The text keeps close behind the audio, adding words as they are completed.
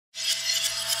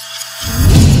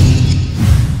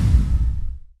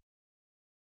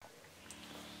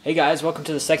Hey guys, welcome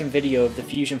to the second video of the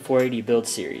Fusion 480 build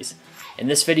series. In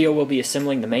this video we'll be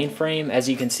assembling the mainframe. As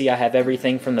you can see, I have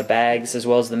everything from the bags as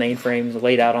well as the mainframe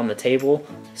laid out on the table,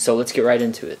 so let's get right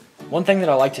into it. One thing that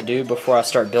I like to do before I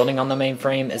start building on the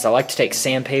mainframe is I like to take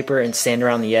sandpaper and sand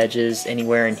around the edges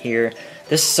anywhere in here.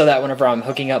 This is so that whenever I'm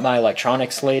hooking up my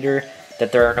electronics later,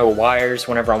 that there are no wires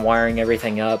whenever I'm wiring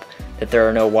everything up, that there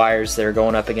are no wires that are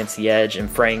going up against the edge and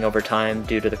fraying over time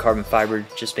due to the carbon fiber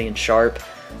just being sharp.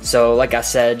 So like I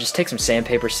said, just take some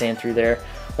sandpaper, sand through there.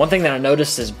 One thing that I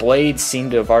noticed is blades seem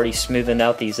to have already smoothened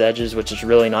out these edges, which is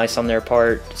really nice on their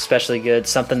part, especially good,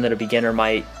 something that a beginner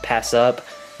might pass up.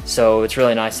 So it's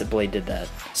really nice that Blade did that.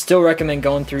 Still recommend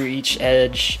going through each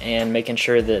edge and making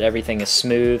sure that everything is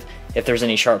smooth. If there's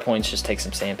any sharp points, just take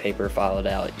some sandpaper, file it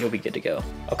out, you'll be good to go.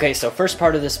 Okay, so first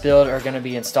part of this build are going to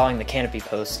be installing the canopy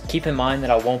posts. Keep in mind that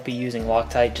I won't be using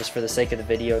Loctite just for the sake of the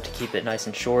video to keep it nice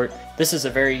and short. This is a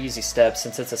very easy step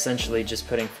since it's essentially just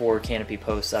putting 4 canopy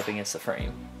posts up against the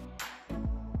frame.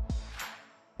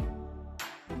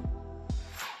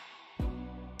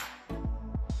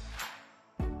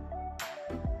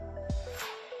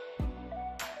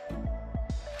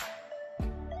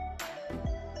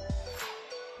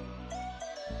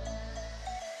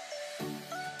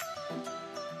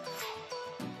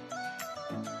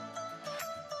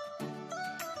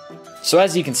 So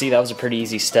as you can see, that was a pretty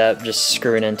easy step, just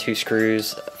screwing in 2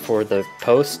 screws for the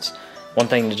posts. One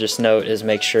thing to just note is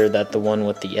make sure that the one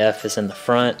with the F is in the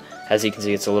front. As you can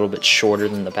see, it's a little bit shorter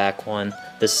than the back one.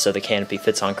 This is so the canopy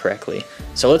fits on correctly.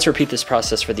 So let's repeat this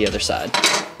process for the other side.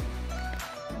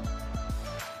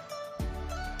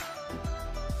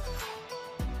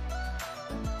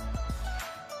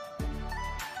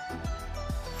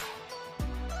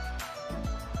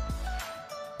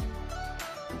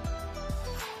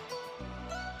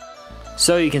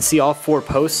 So you can see all 4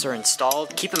 posts are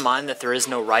installed. Keep in mind that there is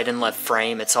no right and left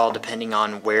frame. It's all depending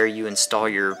on where you install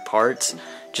your parts.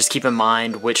 Just keep in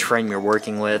mind which frame you're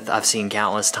working with. I've seen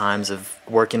countless times of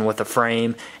working with a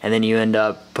frame and then you end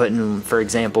up putting, for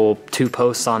example, 2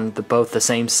 posts on both the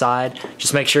same side.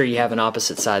 Just make sure you have an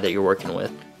opposite side that you're working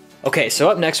with. Okay, so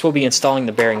up next we'll be installing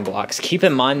the bearing blocks. Keep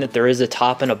in mind that there is a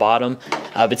top and a bottom.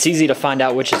 It's easy to find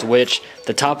out which is which.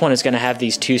 The top one is going to have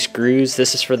these 2 screws.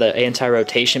 This is for the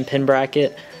anti-rotation pin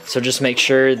bracket. So just make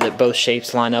sure that both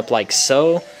shapes line up like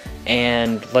so.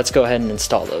 And let's go ahead and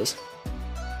install those.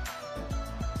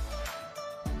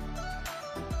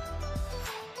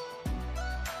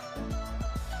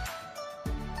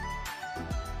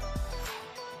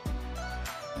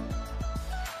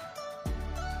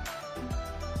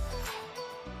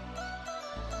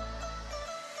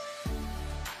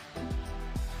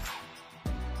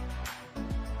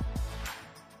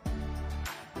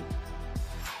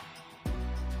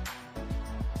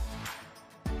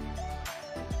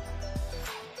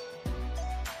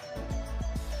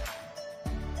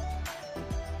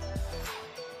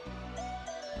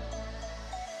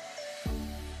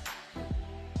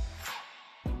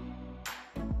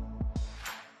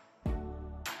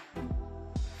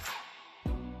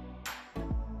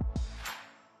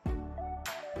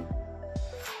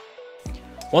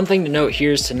 One thing to note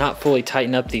here is to not fully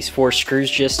tighten up these 4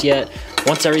 screws just yet.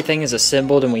 Once everything is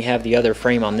assembled and we have the other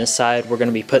frame on this side, we're going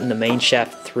to be putting the main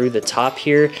shaft through the top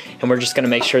here, and we're just going to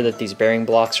make sure that these bearing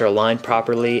blocks are aligned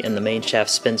properly and the main shaft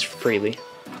spins freely.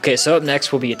 Okay, so up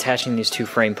next we'll be attaching these 2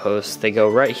 frame posts. They go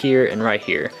right here and right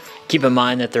here. Keep in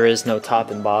mind that there is no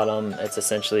top and bottom. It's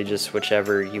essentially just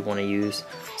whichever you want to use.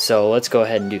 So let's go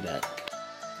ahead and do that.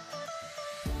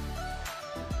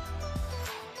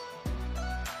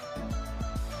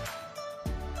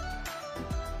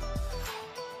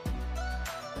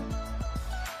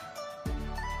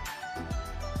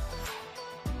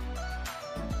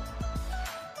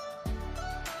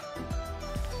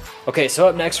 Okay, so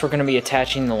up next we're going to be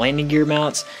attaching the landing gear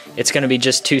mounts. It's going to be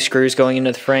just 2 screws going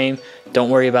into the frame.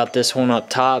 Don't worry about this one up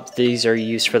top. These are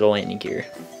used for the landing gear.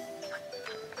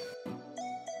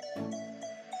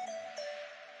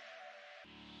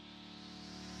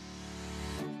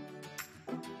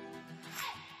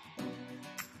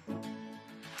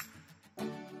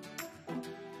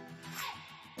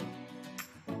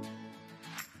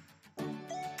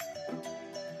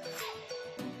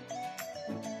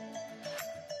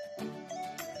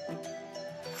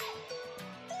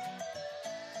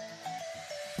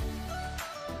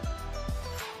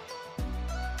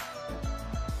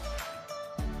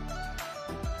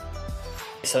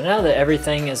 So now that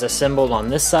everything is assembled on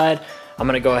this side, I'm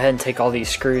going to go ahead and take all these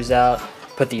screws out,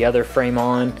 put the other frame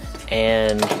on,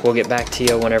 and we'll get back to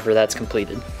you whenever that's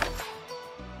completed.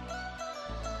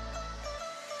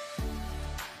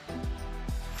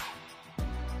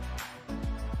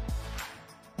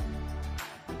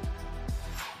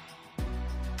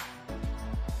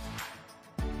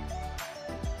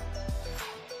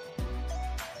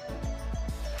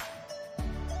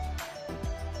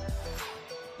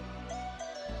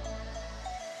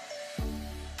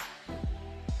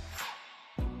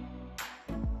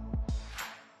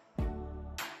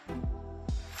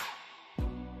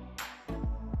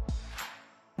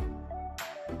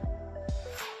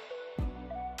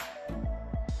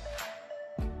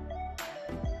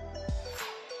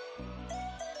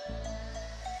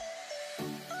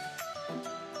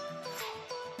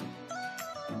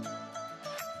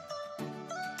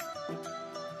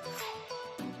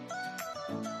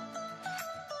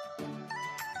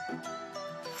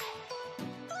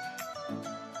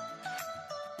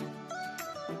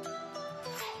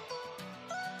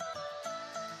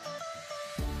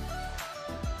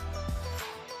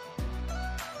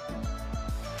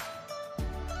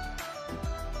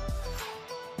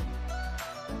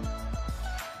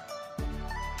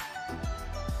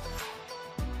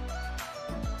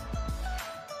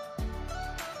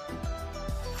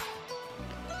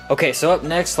 Okay, so up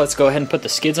next, let's go ahead and put the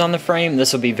skids on the frame.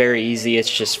 This will be very easy.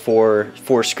 It's just four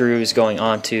screws going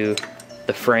onto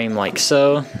the frame like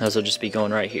so. Those will just be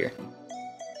going right here.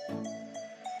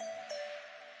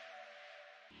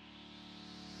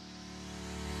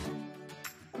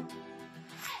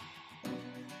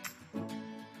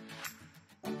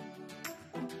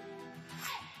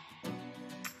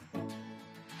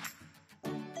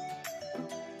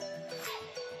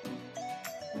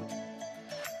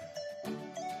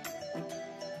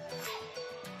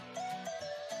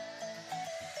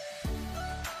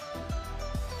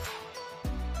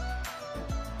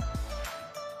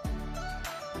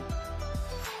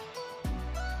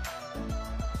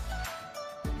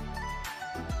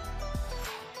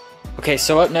 Okay,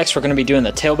 so up next we're going to be doing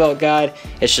the tail belt guide.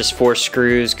 It's just 4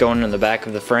 screws going in the back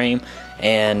of the frame,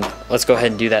 and let's go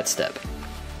ahead and do that step.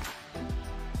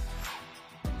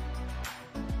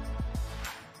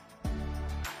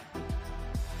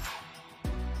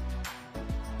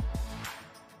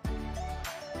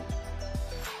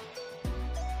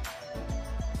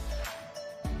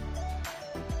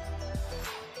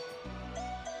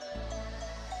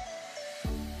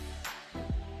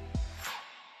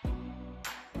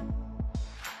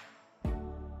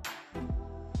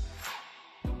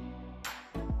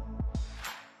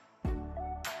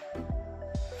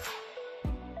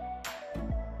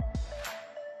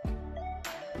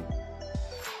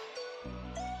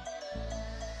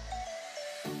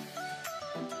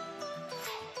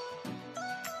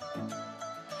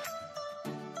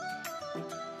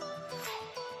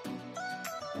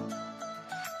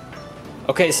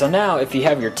 Okay, so now if you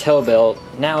have your tail belt,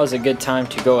 now is a good time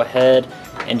to go ahead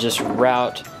and just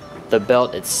route the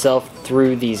belt itself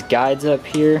through these guides up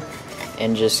here,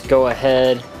 and just go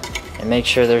ahead and make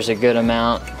sure there's a good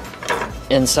amount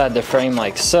inside the frame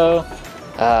like so.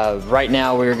 Right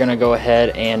now we're going to go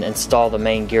ahead and install the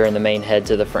main gear and the main head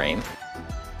to the frame.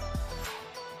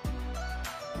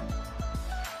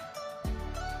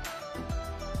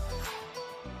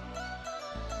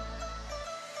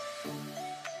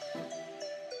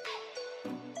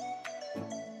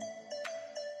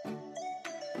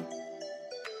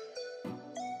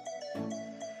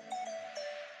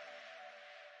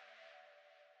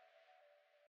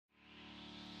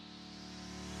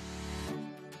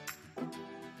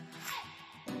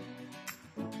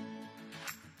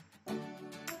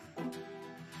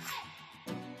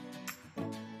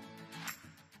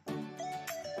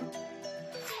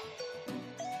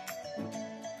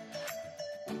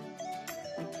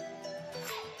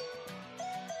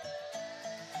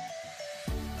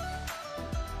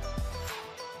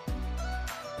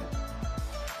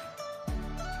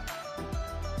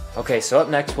 Okay, so up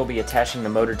next we'll be attaching the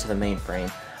motor to the main frame.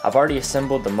 I've already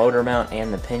assembled the motor mount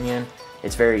and the pinion.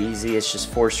 It's very easy. It's just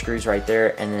 4 screws right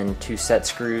there, and then 2 set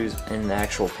screws in the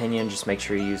actual pinion. Just make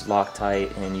sure you use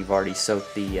Loctite, and you've already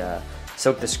soaked the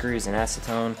screws in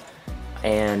acetone.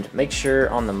 And make sure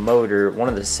on the motor, one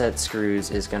of the set screws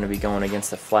is going to be going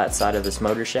against the flat side of this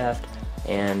motor shaft,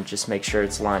 and just make sure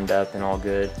it's lined up and all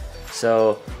good.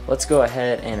 So let's go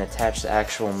ahead and attach the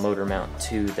actual motor mount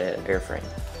to the airframe.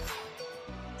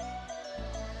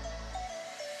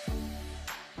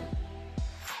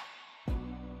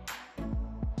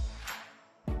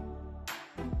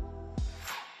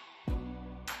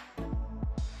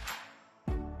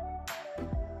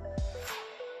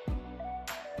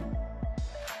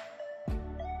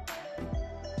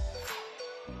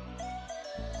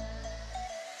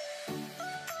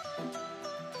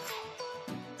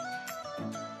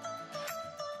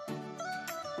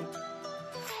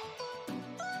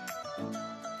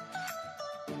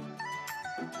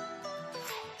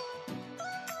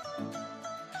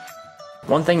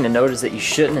 One thing to note is that you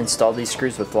shouldn't install these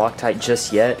screws with Loctite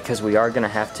just yet, because we are going to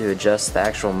have to adjust the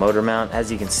actual motor mount.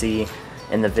 As you can see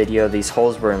in the video, these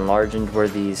holes were enlarged where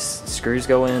these screws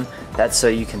go in. That's so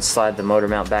you can slide the motor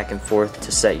mount back and forth to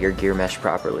set your gear mesh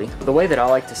properly. The way that I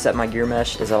like to set my gear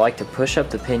mesh is I like to push up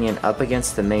the pinion up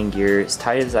against the main gear as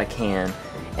tight as I can,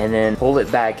 and then pull it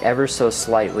back ever so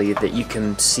slightly that you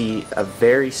can see a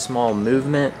very small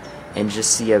movement and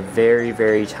just see a very,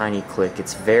 very tiny click.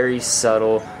 It's very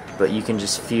subtle, but you can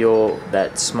just feel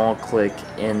that small click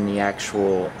in the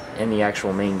actual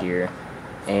main gear,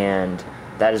 and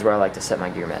that is where I like to set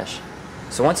my gear mesh.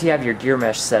 So once you have your gear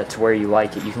mesh set to where you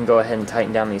like it, you can go ahead and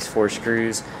tighten down these 4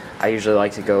 screws. I usually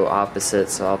like to go opposite,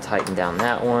 so I'll tighten down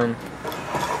that one,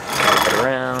 flip it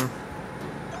around,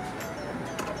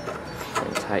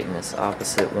 and tighten this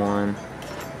opposite one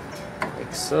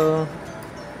like so.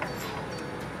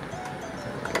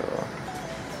 Go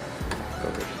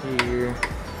over here.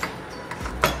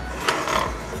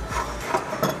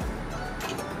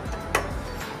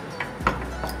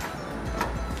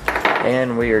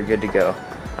 and we are good to go.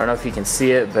 I don't know if you can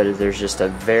see it, but there's just a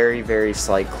very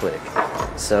slight click.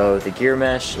 So the gear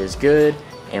mesh is good,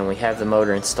 and we have the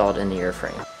motor installed in the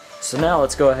airframe. So now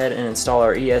let's go ahead and install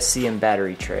our ESC and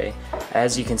battery tray.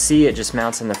 As you can see, it just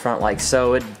mounts in the front like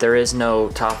so. There is no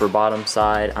top or bottom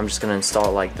side. I'm just going to install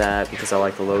it like that because I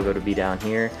like the logo to be down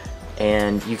here.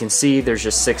 And you can see there's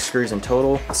just 6 screws in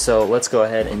total, so let's go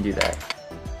ahead and do that.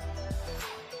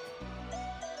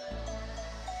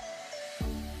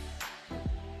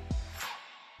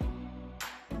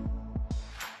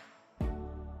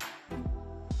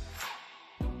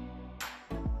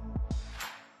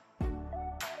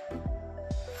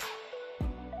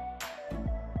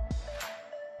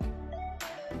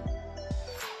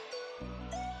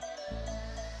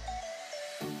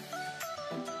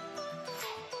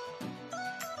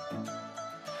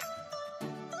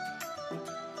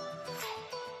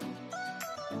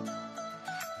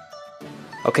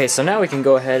 Okay, so now we can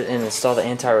go ahead and install the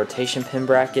anti-rotation pin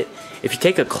bracket. If you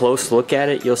take a close look at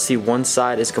it, you'll see one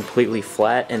side is completely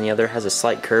flat and the other has a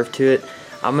slight curve to it.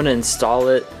 I'm going to install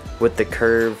it with the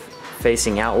curve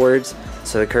facing outwards.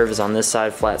 So the curve is on this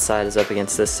side, flat side is up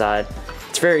against this side.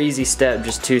 It's a very easy step,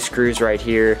 just 2 screws right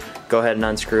here. Go ahead and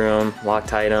unscrew them,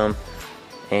 Loctite them,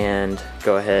 and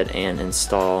go ahead and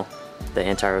install the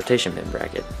anti-rotation pin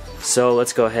bracket. So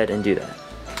let's go ahead and do that.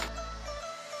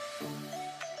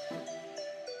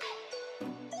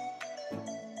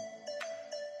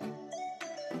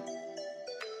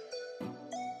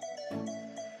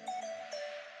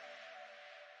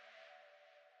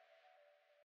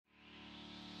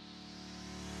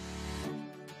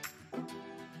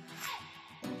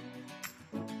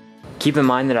 Keep in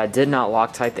mind that I did not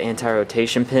Loctite the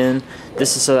anti-rotation pin.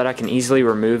 This is so that I can easily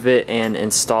remove it and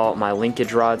install my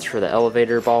linkage rods for the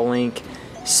elevator ball link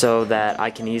so that I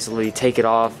can easily take it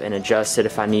off and adjust it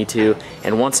if I need to.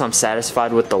 And once I'm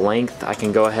satisfied with the length, I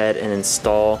can go ahead and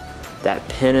install that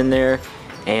pin in there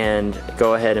and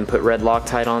go ahead and put red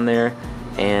Loctite on there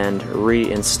and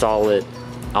reinstall it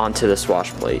onto the swash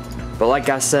plate. But like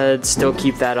I said, still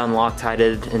keep that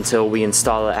unloctited until we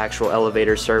install the actual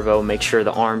elevator servo, make sure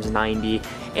the arm's 90,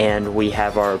 and we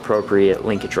have our appropriate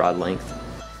linkage rod length.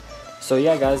 So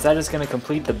yeah guys, that is going to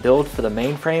complete the build for the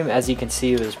mainframe. As you can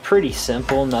see, it was pretty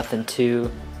simple, nothing too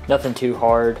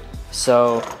hard.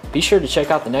 So be sure to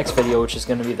check out the next video, which is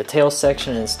going to be the tail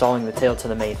section and installing the tail to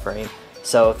the mainframe.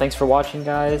 So thanks for watching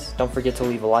guys, don't forget to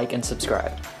leave a like and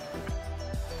subscribe.